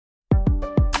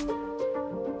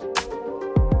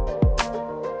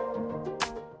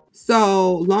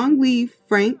So LONGLEE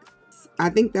Frank, I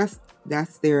think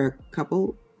that's their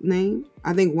couple name.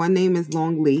 I think one name is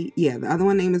LONGLEE. Yeah, the other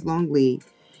one name is LONGLEE.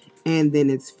 And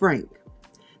then it's Frank.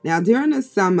 Now, during the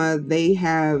summer, they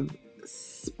have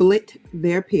split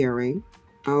their pairing.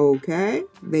 Okay.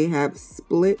 They have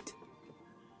split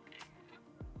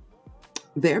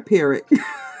their pairing.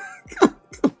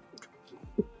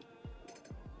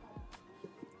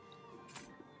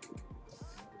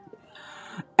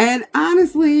 And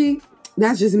honestly,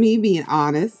 that's just me being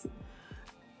honest.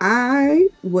 I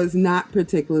was not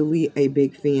particularly a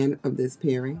big fan of this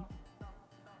pairing.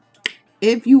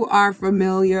 If you are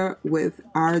familiar with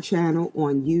our channel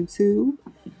on YouTube,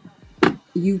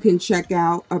 you can check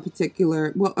out a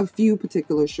few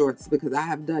particular shorts, because I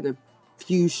have done a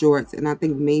few shorts, and I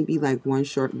think maybe like one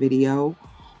short video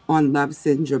on Love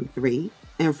Syndrome 3.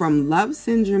 And from Love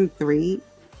Syndrome 3,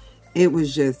 it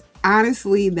was just,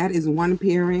 honestly, that is one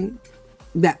pairing.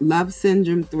 That Love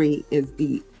Syndrome 3 is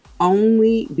the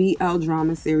only BL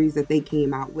drama series that they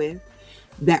came out with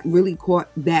that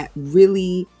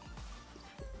really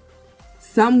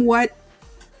somewhat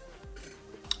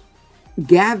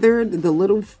gathered the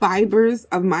little fibers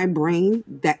of my brain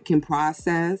that can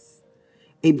process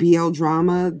a BL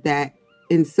drama that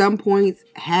in some points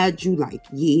had you like,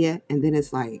 yeah, and then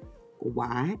it's like,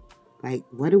 why? Like,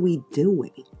 what are we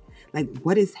doing? Like,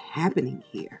 what is happening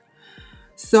here?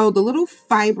 So the little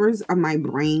fibers of my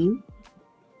brain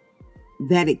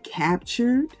that it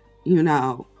captured,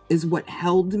 is what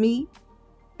held me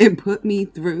and put me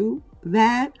through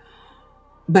that.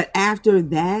 But after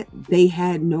that, they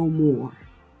had no more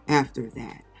after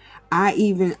that. I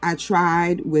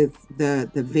tried with the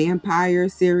vampire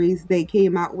series they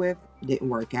came out with. Didn't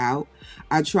work out.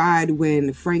 I tried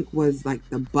when Frank was like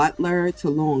the butler to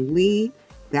LONGLEE.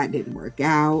 That didn't work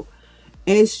out.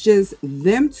 It's just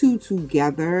them two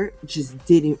together just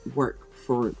didn't work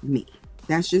for me.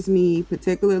 That's just me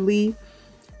particularly.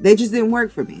 They just didn't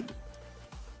work for me.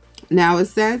 Now it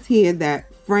says here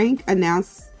that Frank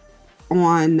announced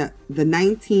on the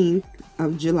 19th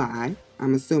of July,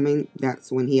 I'm assuming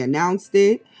that's when he announced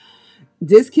it,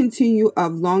 discontinue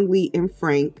of LONGLEE and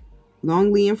Frank.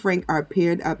 LONGLEE and Frank are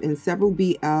paired up in several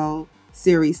BL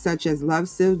series such as Love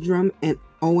Syndrome and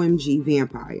OMG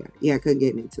Vampire. Yeah, I couldn't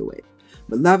get into it.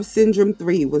 But Love Syndrome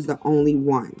 3 was the only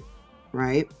one,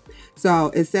 right? So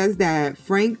it says that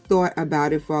Frank thought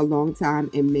about it for a long time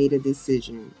and made a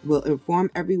decision. We'll inform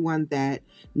everyone that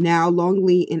now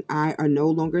LONGLEE and I are no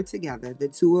longer together. The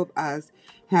two of us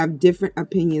have different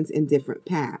opinions and different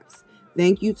paths.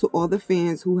 Thank you to all the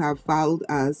fans who have followed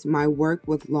us, my work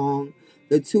with Long.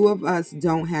 The two of us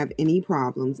don't have any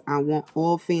problems. I want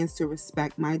all fans to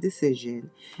respect my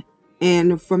decision.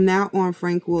 And from now on,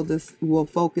 Frank will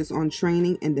focus on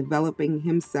training and developing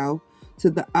himself to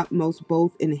the utmost,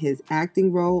 both in his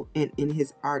acting role and in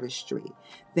his artistry.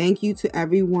 Thank you to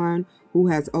everyone who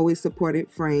has always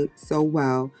supported Frank so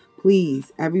well.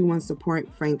 Please, everyone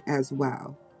support Frank as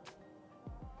well.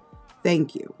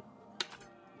 Thank you.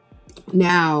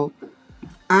 Now,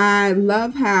 I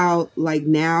love how, like,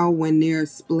 now when they're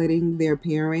splitting their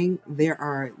pairing, they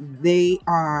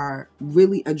are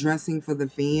really addressing for the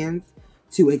fans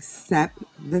to accept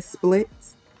the split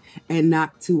and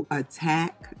not to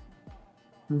attack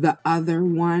the other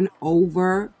one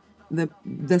over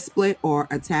the split or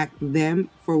attack them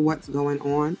for what's going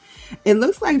on. It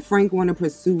looks like Frank want to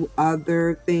pursue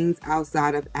other things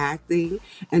outside of acting.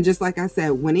 And just like I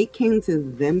said, when it came to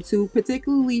them two,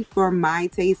 particularly for my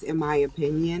taste, in my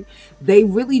opinion, they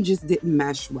really just didn't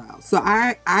mesh well. So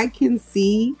I can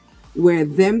see where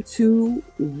them two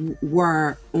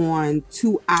were on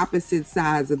two opposite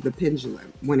sides of the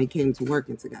pendulum when it came to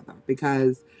working together,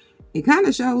 because it kind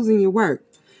of shows in your work.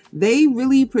 They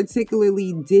really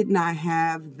particularly did not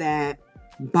have that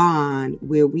bond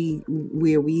where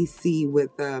we see with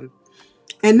and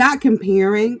not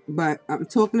comparing, but I'm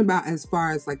talking about as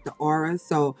far as like the aura.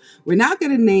 So we're not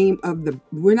gonna name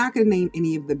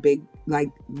any of the big,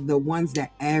 like the ones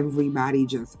that everybody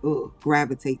just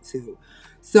gravitate to.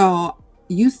 So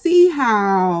you see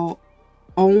how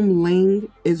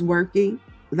Ling is working.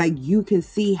 Like, you can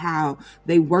see how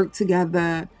they work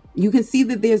together. You can see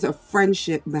that there's a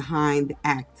friendship behind the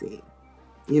acting,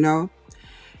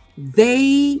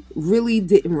 They really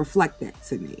didn't reflect that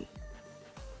to me.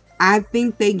 I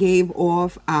think they gave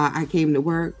off, I came to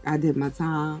work, I did my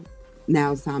time,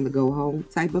 now it's time to go home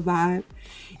type of vibe.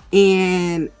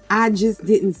 And I just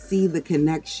didn't see the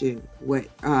connection with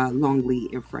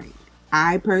LONGLEE and Frank.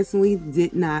 I personally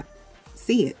did not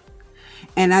see it.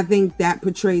 And I think that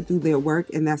portrayed through their work,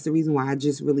 and that's the reason why I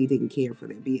just really didn't care for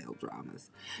their BL dramas.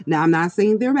 Now, I'm not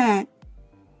saying they're bad.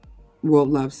 Well,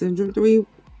 Love Syndrome 3,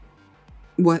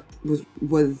 what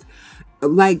was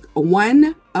like,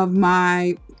 one of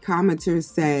my commenters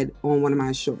said on one of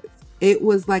my shorts, it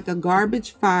was like a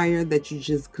garbage fire that you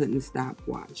just couldn't stop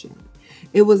watching.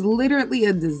 It was literally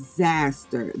a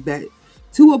disaster that,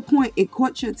 to a point, it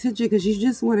caught your attention because you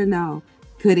just want to know,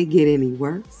 could it get any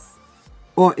worse?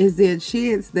 Or is there a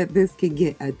chance that this could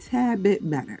get a tad bit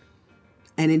better?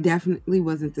 And it definitely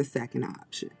wasn't the second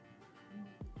option.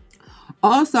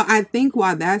 Also, I think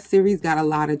while that series got a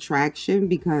lot of traction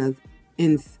because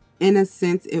in a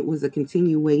sense it was a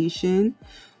continuation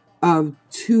of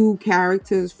two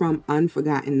characters from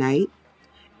Unforgotten Night.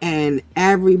 And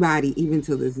everybody, even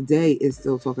to this day, is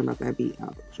still talking about that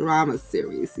BL drama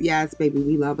series. Yes, baby,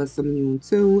 we love us some Hyun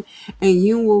too. And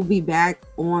Hyun will be back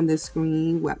on the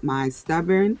screen with My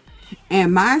Stubborn.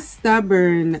 And My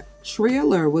Stubborn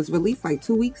trailer was released like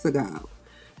 2 weeks ago.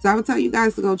 So I would tell you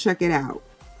guys to go check it out.